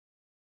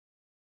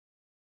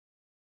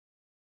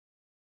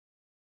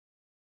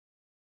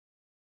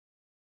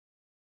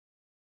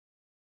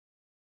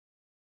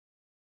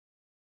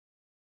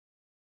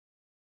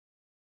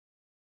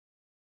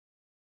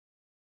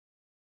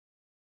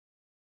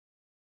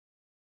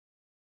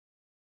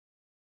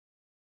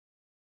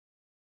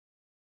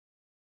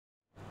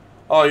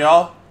Oh,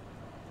 y'all.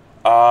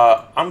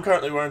 I'm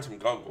currently wearing some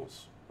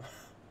goggles.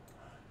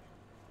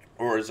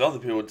 Or as other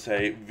people would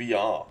say,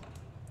 VR.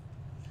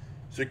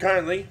 So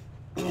currently,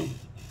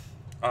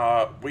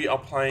 we are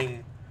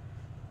playing,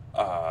 if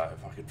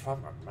I could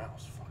find my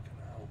mouse, fucking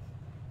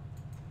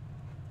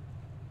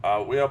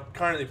hell. We are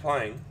currently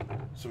playing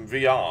some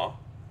VR.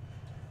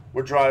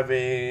 We're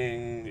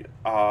driving,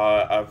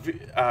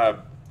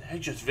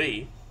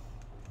 HSV.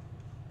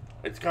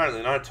 It's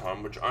currently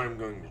nighttime, which I'm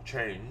going to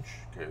change,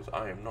 because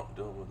I am not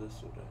dealing with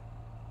this all day.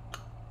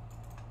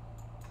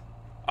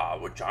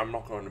 Which I'm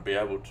not going to be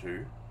able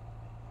to.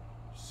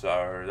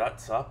 So, that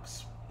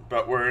sucks.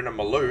 But we're in a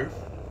Maloo,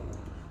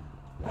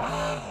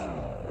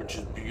 which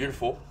is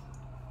beautiful.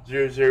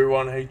 001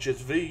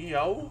 HSV,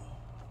 yo.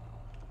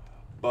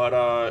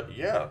 But,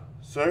 yeah.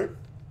 So,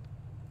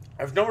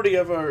 if nobody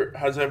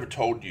has ever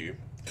told you,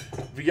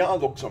 VR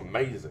looks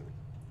amazing.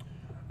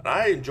 And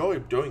I enjoy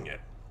doing it.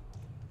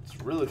 It's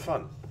really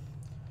fun.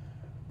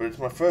 But it's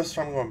my first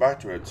time going back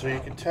to it, so you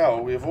can tell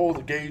we have all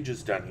the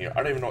gauges down here.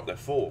 I don't even know what they're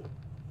for.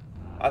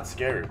 That's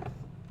scary.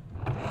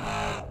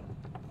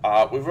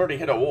 We've already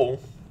hit a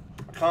wall.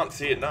 I can't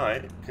see at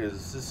night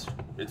because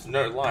it's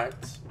no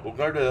lights. We'll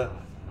go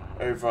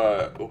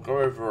over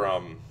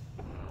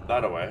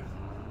that way.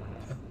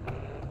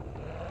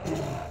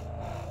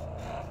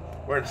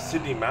 We're in a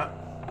city map.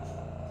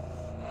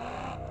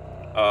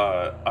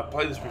 I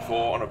played this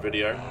before on a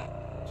video.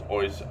 It's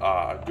always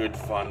a good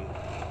fun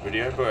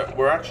video, but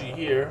we're actually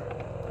here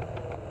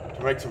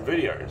to make some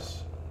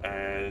videos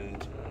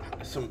and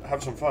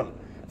have some fun.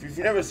 If you've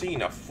never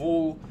seen a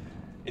full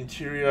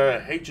interior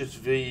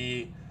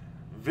HSV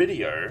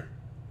video,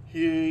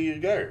 here you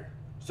go.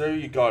 So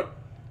you got,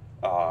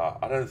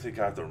 I don't think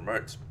I have the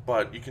remotes,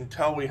 but you can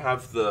tell we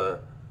have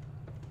the,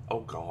 oh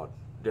god,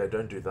 yeah,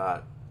 don't do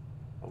that.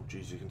 Oh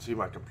jeez, you can see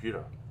my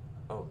computer.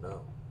 Oh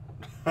no.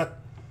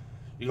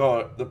 You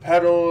got the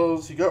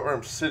pedals, you got where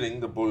I'm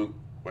sitting, the blue,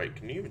 wait,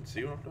 can you even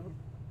see what I'm doing?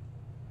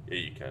 Yeah,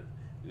 you can.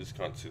 You just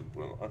can't see the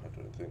blue line, I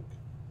don't think.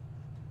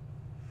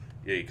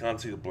 Yeah, you can't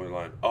see the blue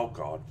line. Oh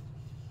god.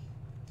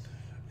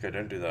 Okay,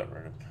 don't do that,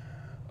 random.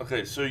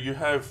 Okay, so you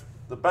have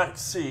the back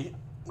seat,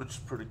 which is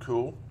pretty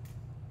cool.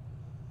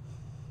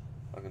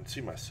 I can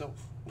see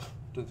myself.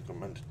 Don't think I'm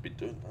meant to be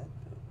doing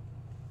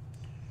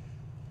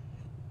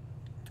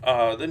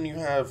that. Then you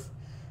have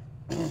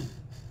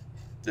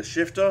the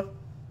shifter,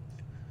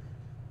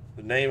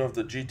 the name of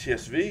the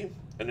GTSV,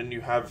 and then you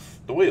have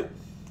the wheel.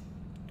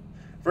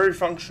 Very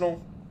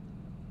functional.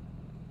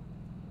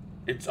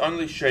 It's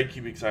only shaky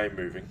because I am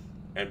moving,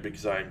 and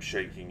because I am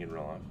shaking in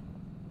real life.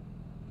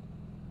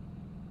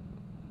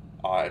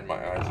 And my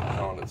eyes are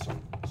calling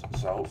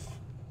itself.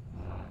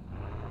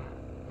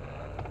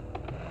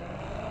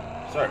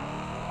 So,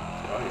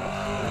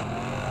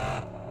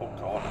 oh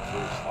god, it's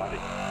really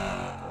sliding.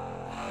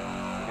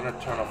 I'm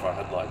gonna turn off our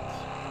headlights.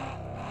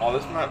 Oh,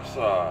 this map's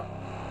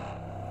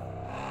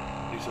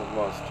New South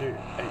Wales too.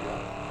 There you go.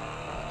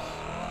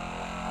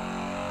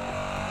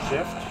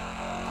 Shift,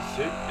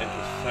 sit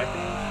into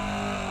second.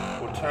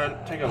 We'll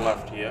take a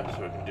left here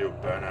so we can do a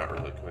burnout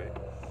really quick.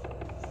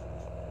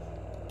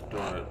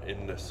 Doing it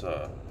in this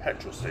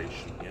petrol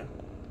station here.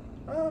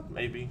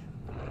 Maybe.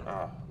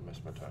 I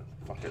missed my turn.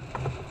 Fuck it.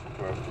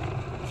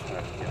 Just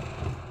turn here.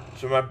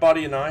 So my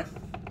buddy and I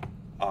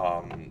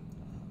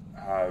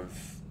have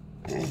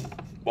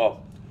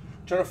well,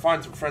 trying to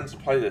find some friends to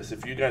play this.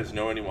 If you guys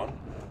know anyone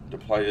to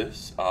play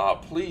this,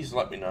 please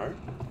let me know.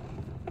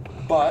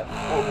 But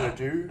what we're gonna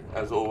do,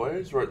 as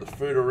always, we're at the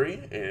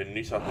Foodery in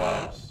New South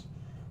Wales.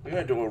 We're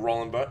gonna do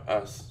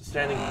a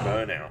standing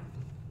burnout.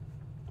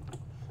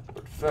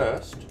 But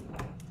first,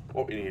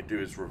 what we need to do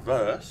is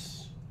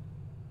reverse.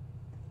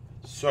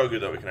 So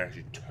good that we can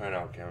actually turn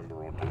our camera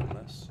while doing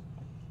this.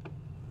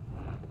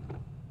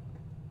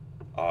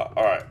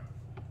 Alright.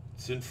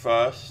 It's in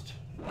first.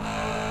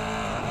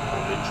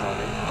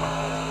 Eventually.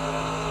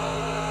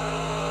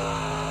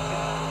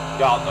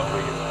 God, not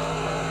really good.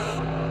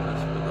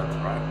 But that's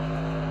right.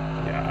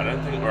 Yeah, I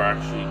don't think we're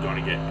actually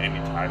going to get any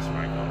tire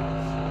smack on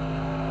this.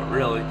 But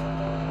really,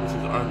 this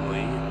is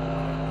only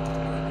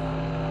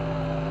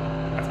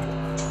after.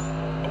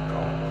 Oh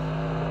god.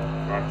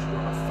 We're actually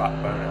on a fat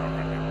burnout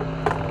right now.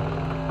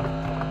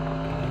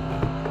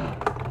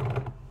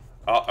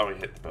 Oh, and we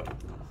hit the button.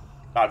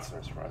 That's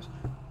no surprise.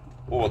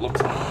 Oh, it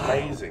looks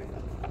amazing.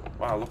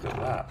 Wow, look at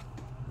that.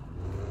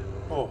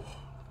 Oh,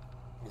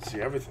 you can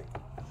see everything.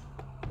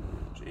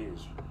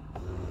 Jeez.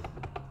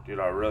 Dude,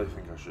 I really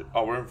think I should.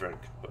 Oh, we're in Vic,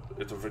 but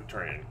it's a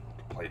Victorian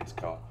plates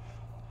car.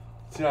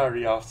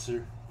 Sorry,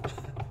 officer.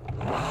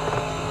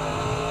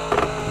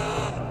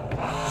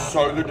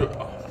 So good to.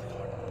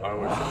 Oh, my god. I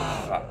always said it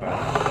was that bad.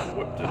 I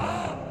whipped it.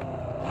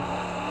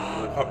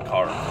 The cop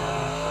car.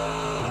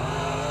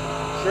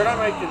 Should I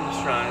make an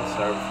Australian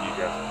server for you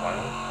guys to play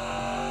on?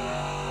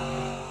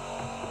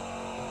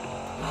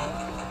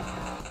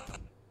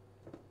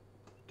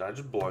 Did I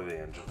just blow the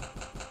engine? I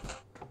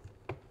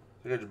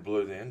think I just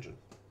blew the engine.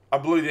 I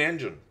blew the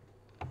engine.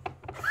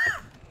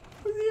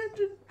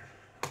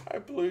 I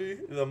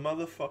blew the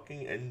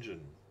motherfucking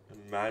engine.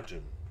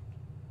 Imagine.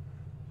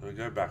 So we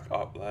go back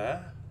up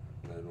there,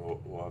 and then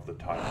we'll have the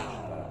tire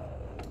station there.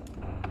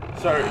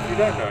 So if you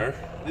don't know,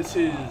 this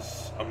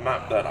is a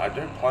map that I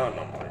don't play on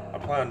normally. I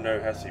play on No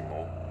Hesse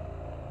more.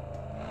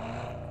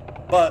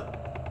 But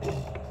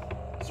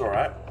it's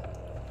alright.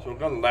 So we'll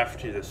go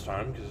left here this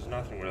time because there's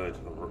nothing really to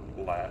the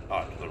left,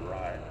 to the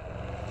right.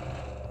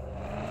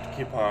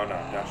 Keep an eye on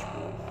our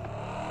dashboard.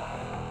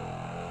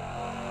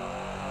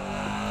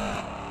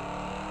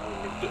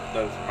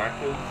 Those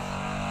Maccas.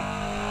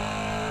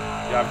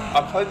 Yeah,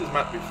 I've played this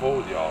map before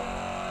with y'all.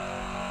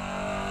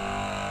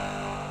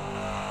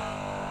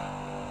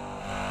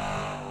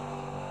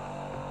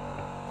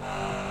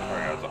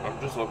 Sorry guys, I'm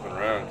just looking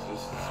around because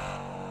this is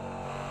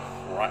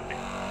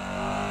frightening.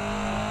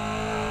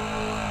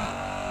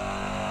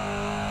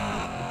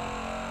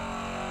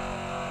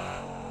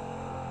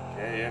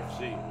 KFC.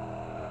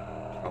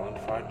 Talent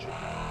Fried Chicken.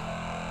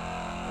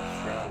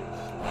 Australians.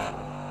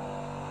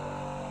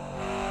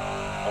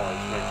 Oh,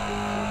 this makes me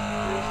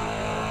feel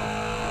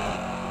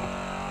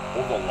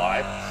all the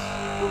lights,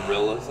 the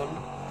realism,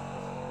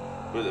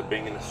 with it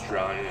being an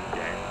Australian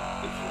game,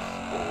 it's just,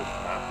 all this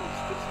map is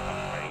just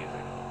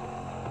amazing.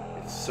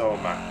 It's so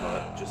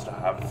immaculate just to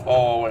have,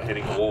 oh, we're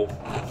hitting a wall.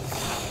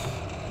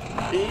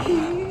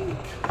 Eek!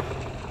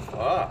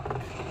 Fuck.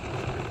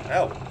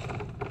 Hell.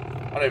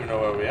 I don't even know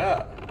where we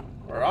are.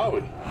 Where are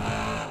we?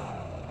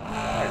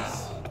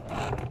 Nice.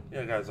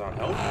 You guys aren't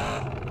helping.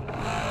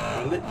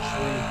 We're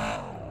literally...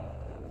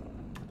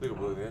 I think I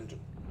blew the engine.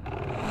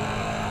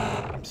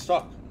 I'm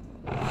stuck.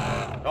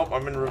 Nope,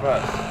 I'm in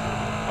reverse.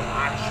 I'm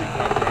actually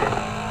can't go.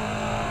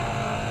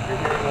 You're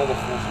hearing all the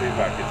force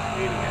feedback, it's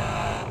hating it.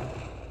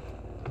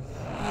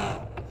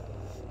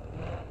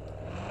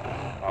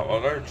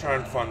 I'll go try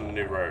and find a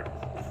new road.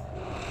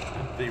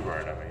 The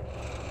road, I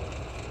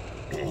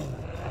mean.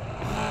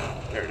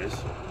 There it is.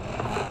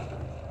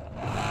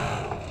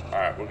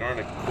 Alright, we're going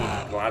to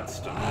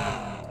Gladstone.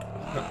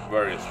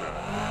 Very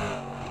Australian.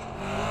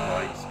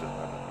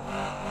 Gladstone.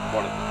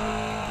 One of them.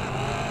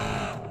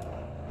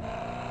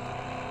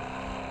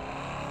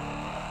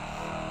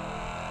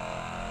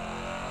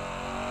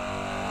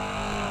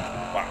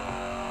 Wow.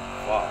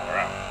 Far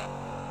out.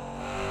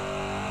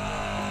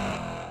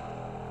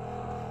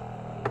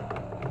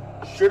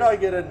 Should I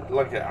get an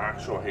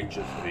actual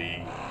HSV,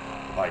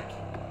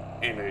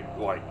 in a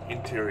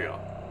interior?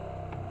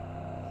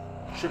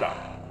 Should I?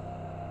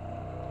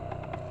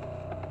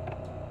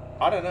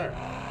 I don't know.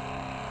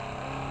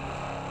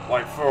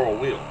 Like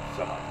 4-wheel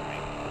setup, I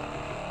mean.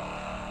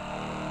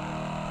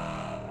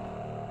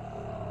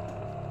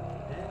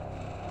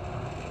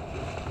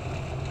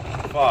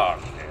 Fuck,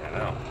 yeah,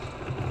 no.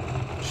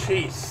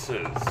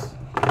 Jesus.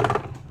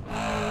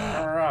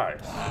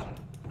 Christ.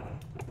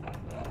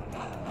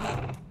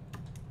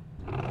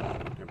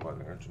 Didn't buy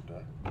the engine, did I?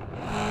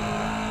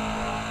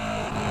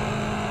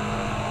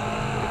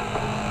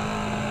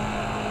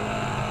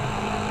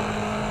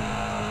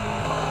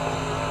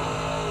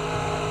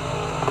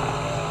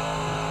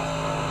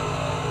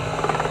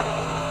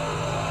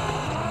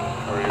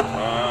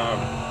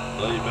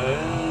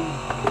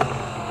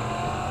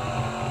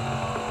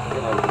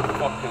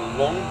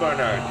 Longbow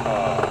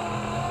car.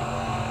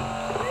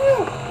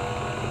 Whew.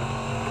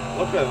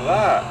 Look at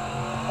that.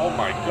 Oh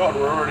my god,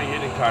 we're already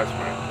hitting Kai's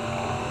man.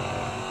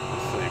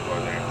 Let's see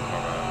what they're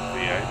on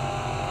V8.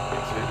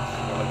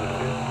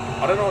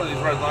 I don't know what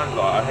these red lines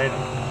are. I hate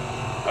them.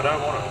 I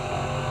don't want them.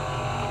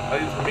 That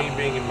is me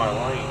being in my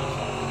lane or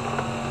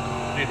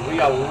something. Dude,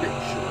 we are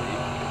literally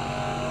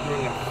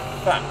doing a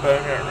fat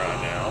burnout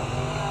right now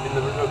in the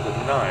middle of the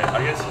night.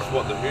 I guess it's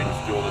what the hoons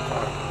do all the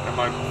time. And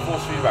my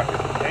force feedback is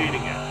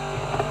hating it.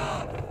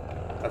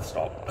 Let's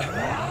stop. Nah,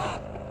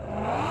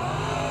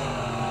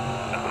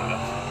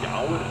 let's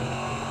go with it.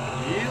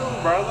 Yield,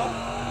 brother.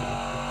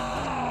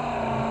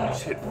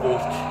 Just hit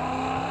 4th gear.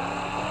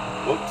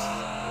 Whoops.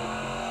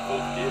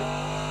 4th gear.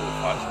 For the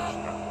fire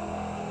station now.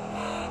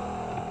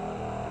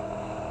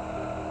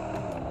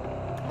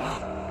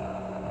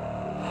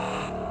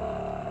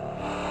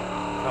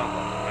 Sounds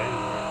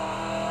amazing.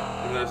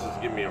 Even though this is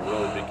giving me a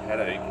really big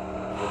headache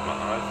with my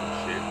eyes and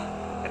shit,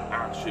 it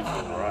actually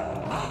feels right.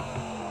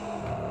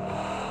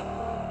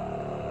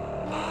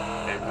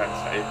 Apex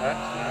to Apex,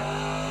 you know?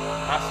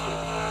 Has to.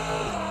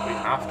 We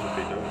have to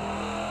be doing it.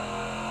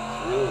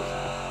 It's realism.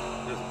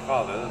 There's a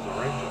car there, there's a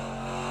Ranger.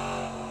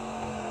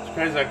 It's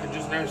crazy, I could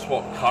just notice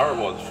what car it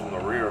was from the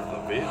rear of the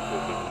vehicle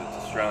because it's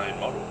Australian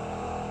model.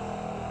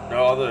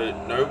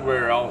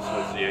 Nowhere else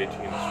has the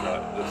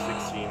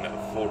 16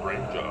 Ford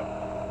Ranger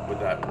with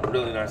that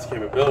really nice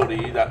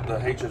capability that the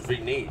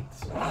HSV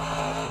needs.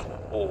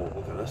 Oh,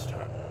 look at this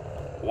turn.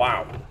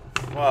 Wow.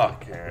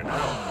 Fucking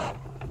hell.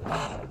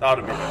 That would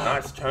have been a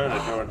nice turn to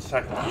go in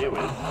 2nd gear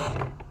with.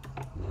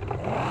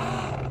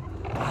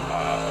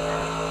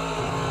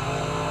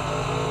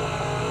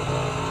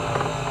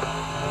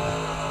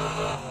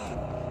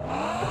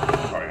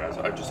 Sorry guys,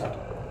 I just had to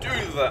do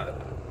that.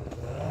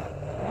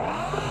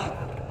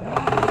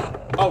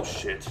 Oh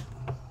shit.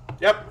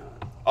 Yep.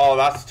 Oh,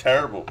 that's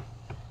terrible.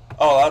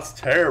 Oh, that's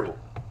terrible.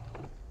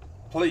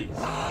 Please.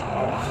 Oh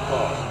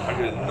god, I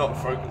could not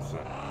focus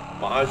then.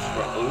 My eyes just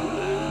went,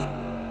 ooh.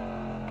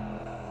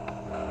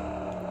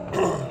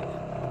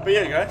 But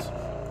yeah, guys.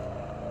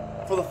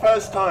 For the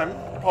first time,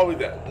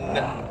 probably I'm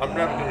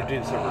never going to do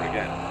this ever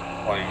again,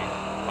 playing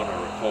on a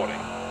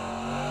recording.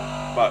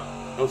 But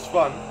it was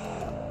fun.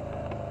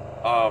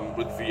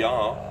 With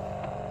VR.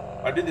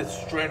 I did this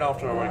straight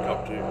after I woke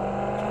up too.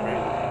 It's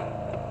crazy.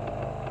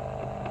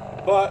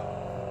 But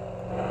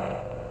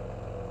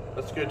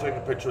let's go take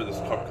a picture of this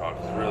cop car,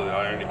 because really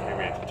I only came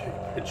here to take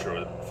a picture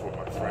of it for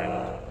my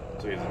friend,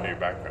 so he has a new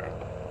background.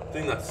 The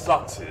thing that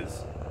sucks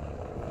is,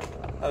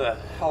 how the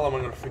hell am I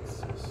going to fix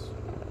this?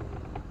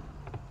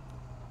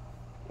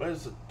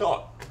 Where's the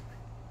dot?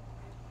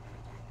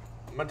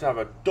 I'm meant to have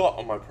a dot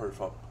on my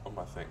profile, on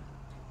my thing.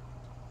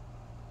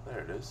 There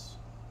it is.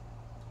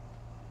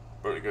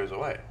 But it goes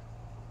away.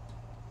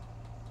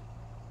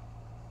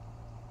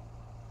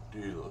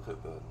 Dude, look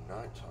at the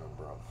nighttime,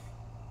 bruv.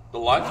 The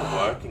lights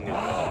are working as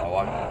well, I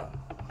like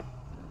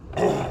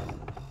that.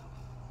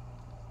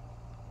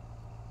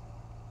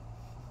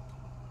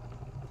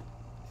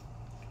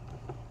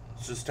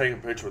 Let's just take a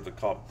picture with the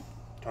cop.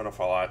 Turn off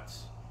our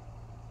lights.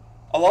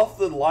 I love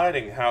the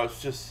lighting, how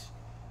it's just...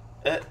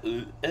 No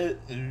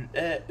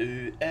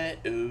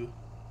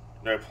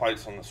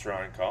plates on the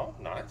Australian car.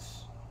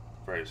 Nice.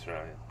 Very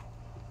Australian.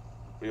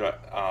 We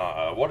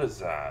got, what is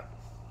that?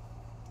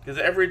 Because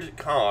every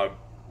car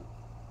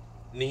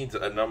needs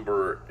a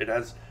number. It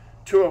has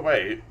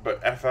 208,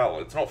 but FL.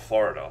 It's not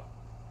Florida.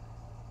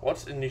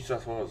 What's in New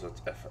South Wales that's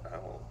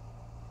FL?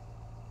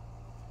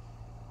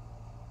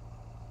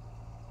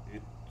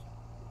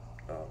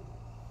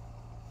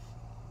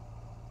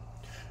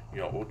 You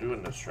know, we'll do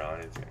an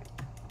Australian thing.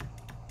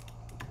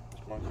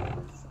 My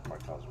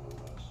car's in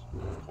reverse,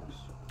 of course.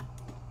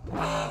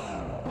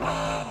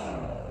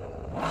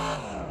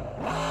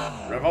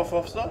 Rev off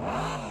officer?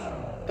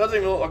 Doesn't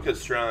even look like an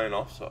Australian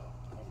officer.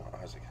 Oh, my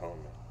eyes are killing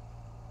me.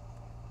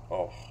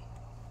 Oh.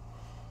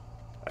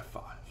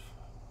 F5.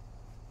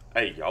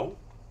 Hey, yo.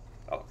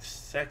 That looks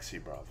sexy,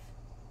 bruv.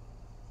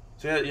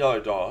 See that yellow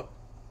dot?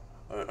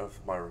 I don't know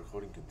if my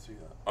recording can see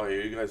that. Oh,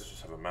 yeah, you guys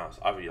just have a mouse.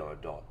 I have a yellow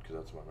dot, because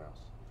that's my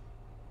mouse.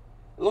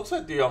 It looks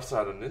like the officer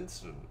had an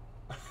incident.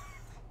 What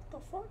the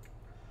fuck?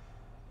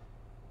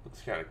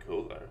 Looks kind of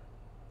cool, though.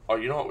 Oh,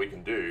 you know what we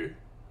can do?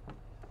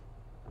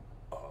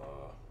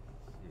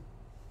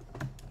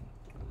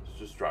 Let's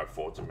just drive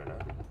forwards a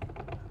minute.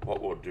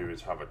 What we'll do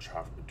is have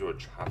do a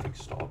traffic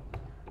stop.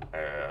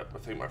 I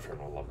think my friend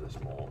will love this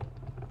more.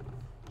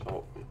 So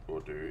what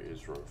we'll do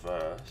is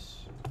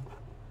reverse.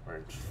 We're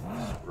in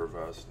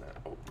reverse now.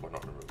 Oh, we're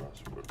not in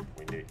reverse.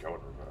 We need to go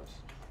in reverse.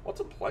 What's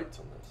the plates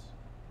on this?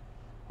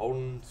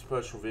 Holden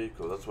Special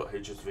Vehicle. That's what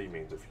HSV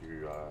means if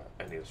you,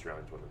 any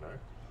Australians want to know.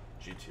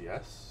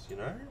 GTS, you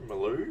know?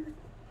 Maloo.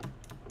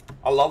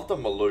 I love the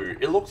Maloo.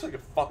 It looks like a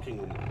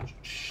fucking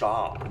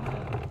shark.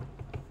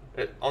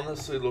 It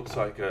honestly looks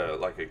like a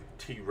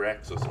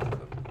T-Rex or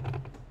something.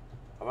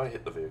 Have I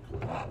hit the vehicle?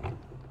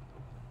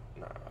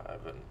 No, I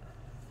haven't.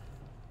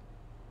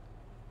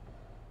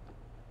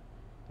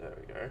 There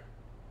we go.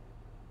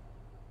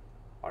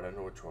 I don't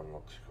know which one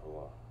looks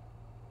cooler.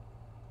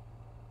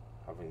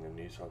 Having the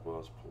New South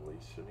Wales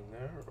police sitting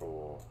there,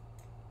 or...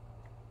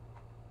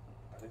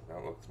 I think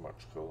that looks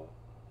much cooler.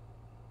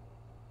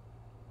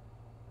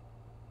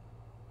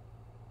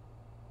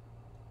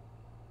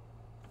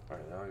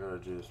 Alright, now I gotta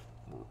do this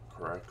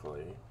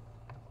correctly.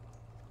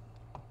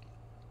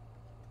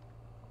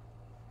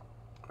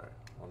 Okay,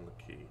 on the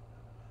key.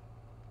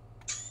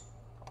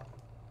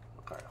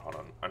 Okay, hold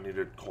on. I need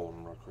to call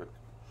him real quick.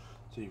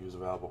 See if he's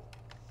available.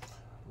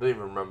 I don't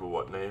even remember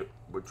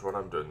which one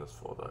I'm doing this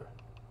for though.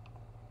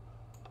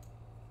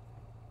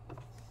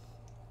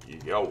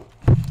 Yo.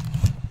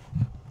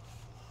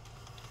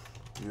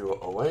 You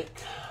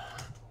awake?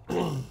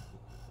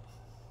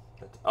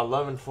 It's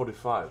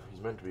 11:45.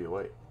 He's meant to be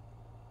awake.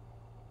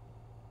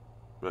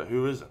 But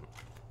who isn't?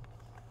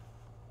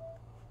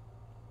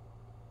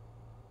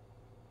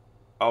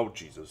 Oh,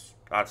 Jesus.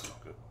 That's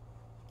not good.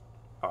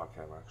 Oh,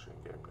 okay, I'm actually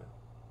in game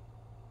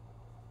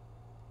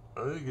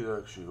now. I think he's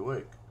actually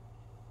awake.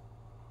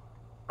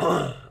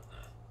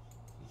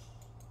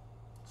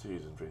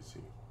 Season VC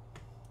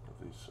of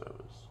these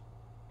servers.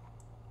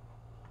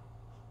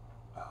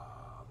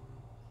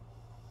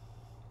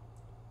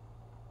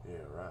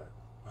 Yeah,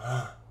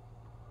 right.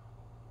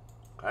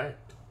 Okay,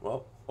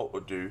 well, what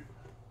we'll do...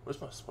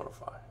 Where's my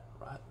Spotify?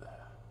 Right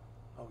there.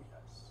 Oh,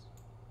 yes.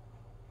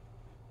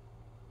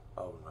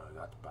 Oh, no,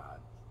 that's bad.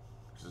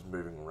 It's just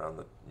moving around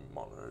the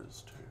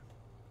monitors, too.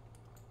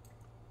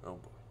 Oh,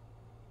 boy.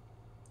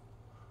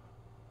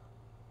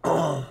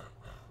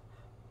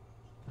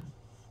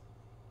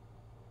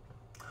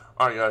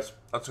 Alright, guys.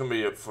 That's going to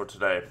be it for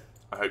today.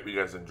 I hope you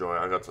guys enjoy.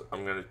 I'm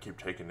going to keep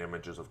taking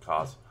images of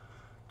cars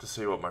to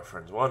see what my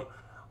friends want.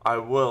 I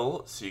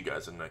will see you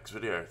guys in the next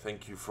video.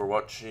 Thank you for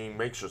watching.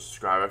 Make sure to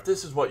subscribe. If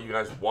this is what you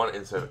guys want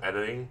instead of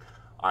editing,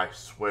 I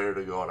swear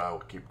to God I will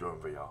keep doing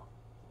VR.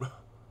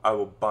 I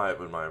will buy it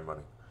with my own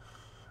money.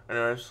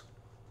 Anyways,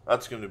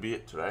 that's going to be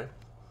it today.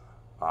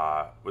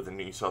 With the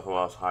New South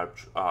Wales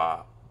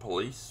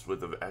police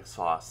with the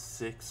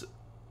XR6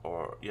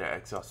 or yeah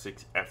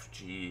XR6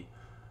 FG.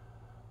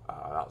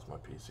 That was my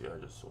PC I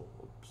just saw.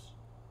 Oops.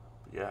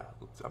 But yeah,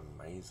 it looks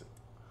amazing.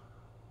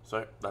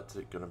 So that's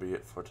gonna be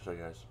it for today,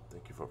 guys.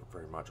 Thank you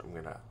very much. I'm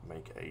gonna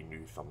make a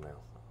new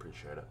thumbnail.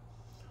 Appreciate it.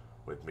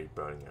 With me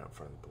burning out in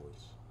front of the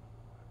police.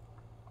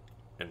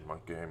 In my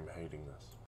game, hating this.